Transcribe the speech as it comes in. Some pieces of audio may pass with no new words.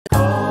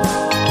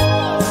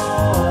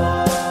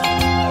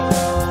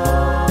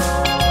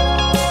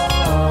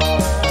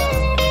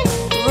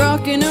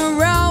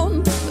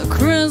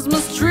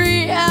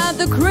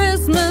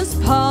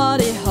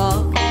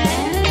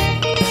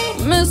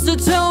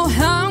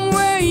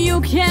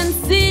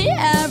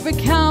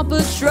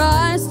who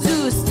tries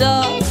to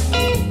stop.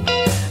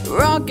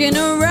 Rocking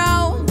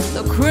around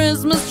the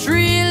Christmas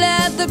tree,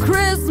 let the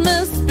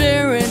Christmas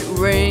spirit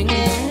ring.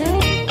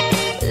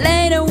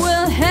 Later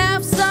we'll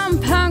have some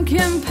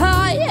pumpkin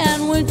pie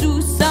and we'll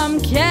do some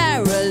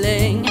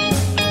caroling.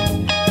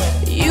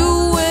 You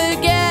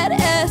will get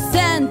a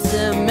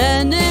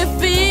sentimental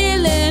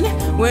feeling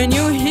when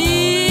you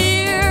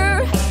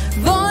hear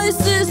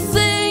voices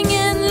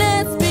singing,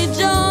 let's be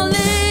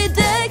jolly.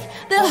 Deck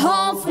the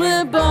halls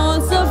with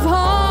balls of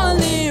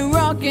holly.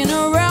 Rocking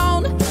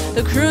around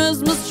the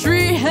Christmas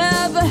tree,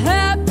 have a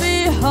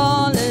happy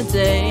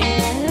holiday.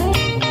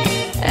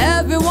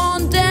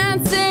 Everyone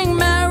dancing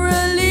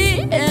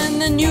merrily in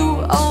the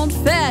new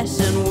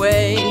old-fashioned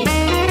way.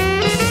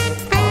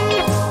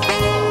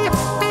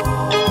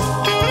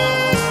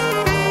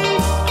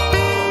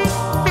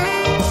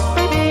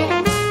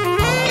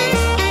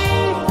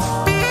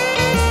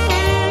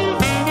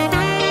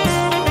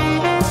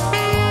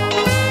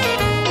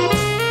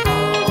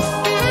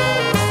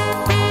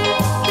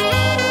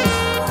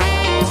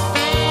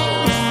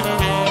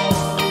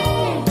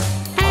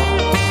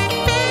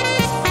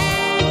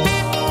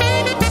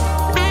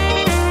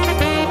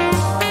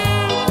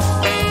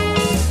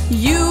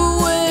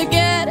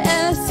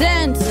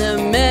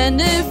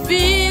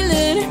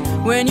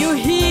 When you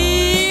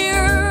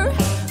hear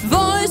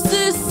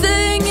voices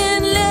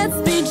singing, let's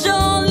be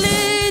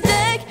jolly.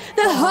 Deck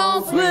the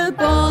halls with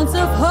balls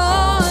of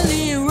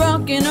holly.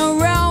 Rocking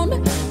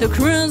around the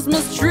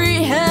Christmas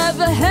tree, have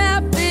a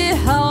happy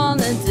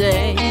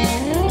holiday.